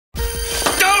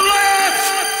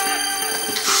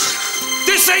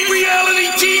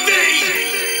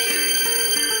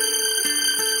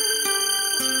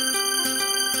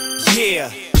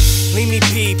leave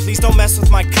me be, please don't mess with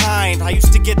my kind. I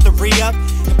used to get the re-up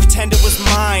and pretend it was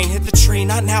mine. Hit the tree,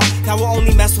 not now, that will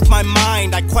only mess with my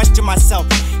mind. I question myself,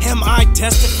 am I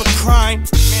destined for crime?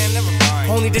 Man, never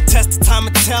mind. Only to test the time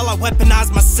of tell, I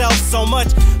weaponize myself so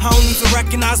much I don't even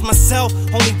recognize myself.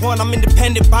 Only one, I'm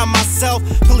independent by myself.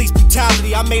 Police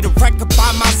brutality, I made a record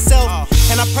by myself.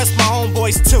 And I press my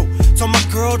homeboys too. So my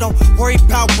girl, don't worry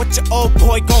about what your old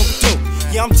boy gon' do.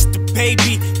 Yeah, I'm just a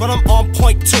baby, but I'm on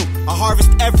point too. I harvest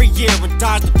every year and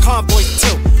dodge the convoys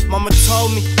too. Mama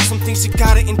told me some things you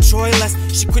gotta enjoy less.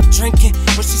 She quit drinking,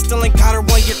 but she still ain't got her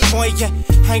 1 year coin yet.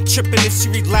 I ain't trippin' if she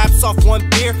relapse off one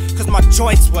beer, cause my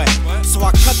joint's wet. So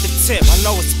I cut the tip, I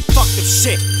know it's fucked up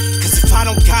shit. Cause if I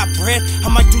don't got bread, I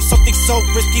might do something so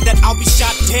risky that I'll be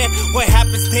shot dead. What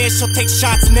happens then, she'll take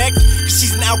shots next, cause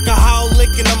she's an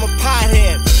alcoholic and I'm a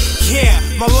pothead. Yeah,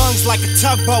 my lungs like a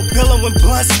tugboat, billowing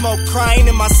blood smoke, crying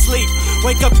in my sleep.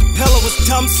 Wake up, the pillow is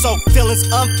dumb soaked, feelings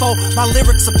unfold, my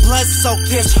lyrics are blood soaked.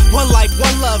 There's one life,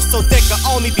 one love, so there can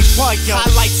only be one, yo.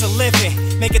 Highlights of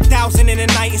living, make 1,000 in a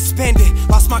night and spend it.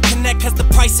 Lost my connect cause the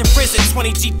price in prison,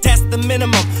 20G, that's the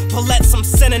minimum. Paulettes, I'm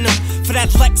sending them, for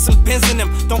that Lex I'm benzing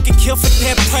them. Don't get killed for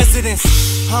dead presidents.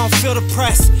 I don't feel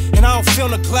depressed, and I don't feel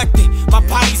neglected. My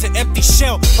body's an empty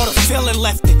shell, or the feeling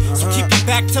left it. So keep your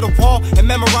back to the wall and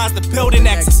memorize the building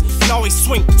exits. And always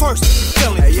swing first if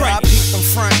you're feeling threatened. I peep them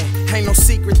frontin'. Ain't no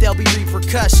secret there'll be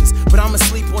repercussions, but I'ma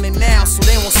sleep on it now so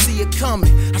they won't see it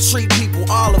coming. I treat people,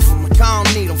 all of them, like I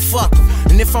don't need them, fuck them.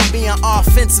 And if I'm being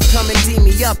offensive, come and D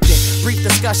me up then. Brief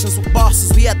discussions with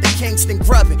bosses, we at the Kingston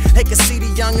grubbing. They can see the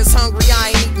youngins hungry, I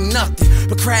ain't eating nothing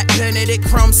but crap Benedict,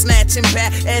 crumb snatching,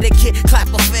 bad etiquette, clap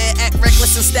a fair, act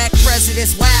reckless and stack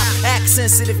presidents. Wow, act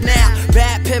sensitive now,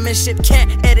 bad penmanship,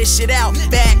 can't edit shit out.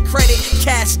 Bad credit,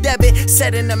 cash debit,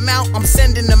 setting them out, I'm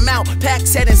sending them out.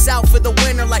 Packs heading south for the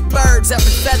winter like birds,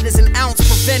 every feather's an ounce,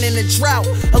 preventing a drought.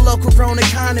 A local grown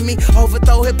economy,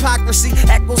 overthrow hypocrisy.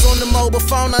 Echoes on the mobile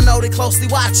phone, I know they closely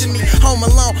watching me. Home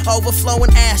alone,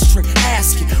 overflowing ashtray,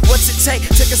 asking what's it take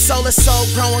to console a soul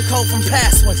growing cold from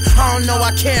past ones. I don't know,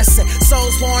 I can't say.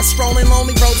 Souls born strolling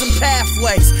lonely roads and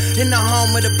pathways. In the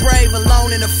home of the brave,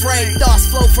 alone and afraid. Thoughts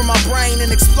flow from my brain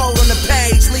and explode on the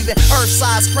page, leaving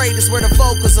earth-sized craters where the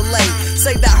vocals are laid.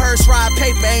 Save that hearse ride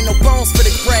paper, ain't no bones for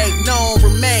the grave. No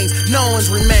one remains, no one's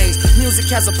remains. Music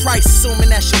has a price, assuming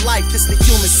that's your life. This the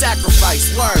human sacrifice.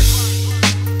 Word.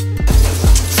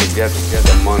 Forget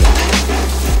the money.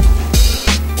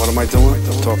 What am I doing?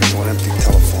 I'm talking to an empty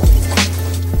telephone.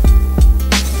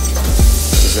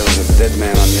 Because there was a dead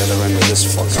man on the other end of this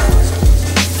fucking line.